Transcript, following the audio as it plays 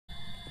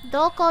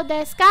Doko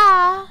desu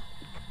ka?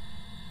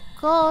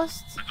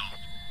 Ghost.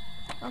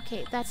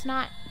 Okay, that's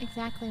not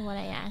exactly what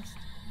I asked.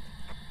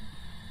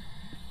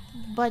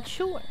 But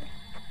sure.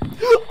 Oh!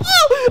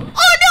 Oh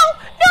no!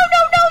 No!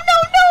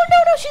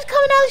 She's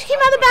coming out. She came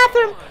out of the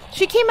bathroom.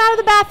 She came out of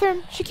the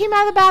bathroom. She came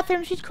out of the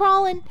bathroom. She's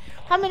crawling.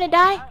 I'm gonna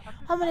die.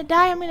 I'm gonna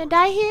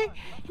die here.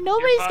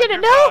 Nobody's gonna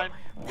know.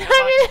 I'm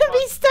gonna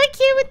be stuck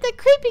here with the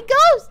creepy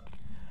ghost.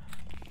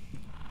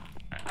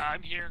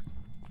 I'm here.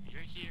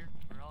 You're here.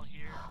 We're all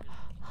here.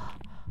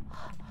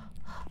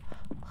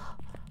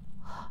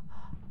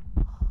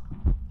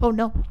 Oh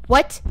no.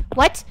 What?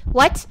 What?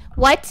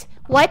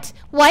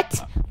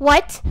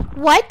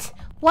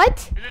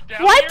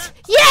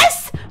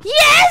 Yes!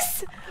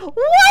 Yes!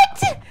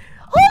 What?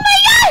 Oh my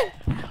god!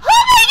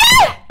 Oh my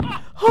god!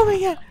 Oh my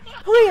god!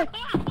 Oh my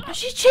god!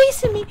 She's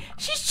chasing me!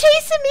 She's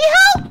chasing me!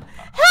 Help!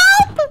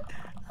 Help!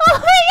 Oh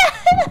my god!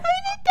 I'm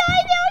gonna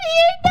die down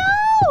here!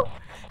 No!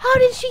 How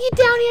did she get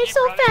down here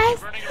so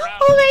fast?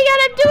 Oh my god!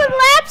 I'm doing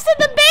laps in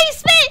the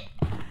basement!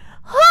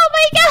 Oh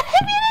my god!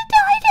 I'm gonna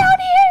die down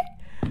here!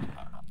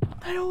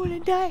 I don't want to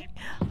die.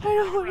 I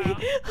don't want to.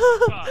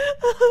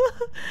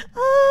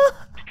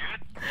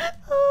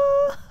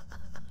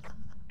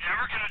 Yeah,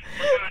 we're good.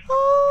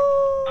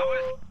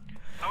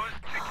 I was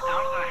kicked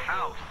out of the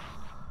house.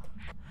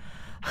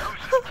 I was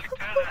just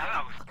kicked out of the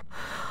house.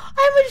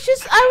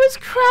 I was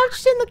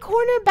crouched in the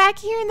corner back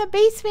here in the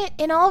basement,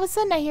 and all of a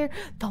sudden I hear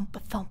thump a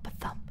thump a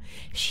thump.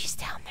 She's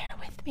down there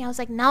with me. I was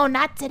like, no,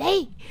 not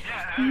today.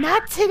 Yeah,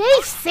 not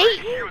today, Satan.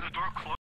 Right here with the door closed.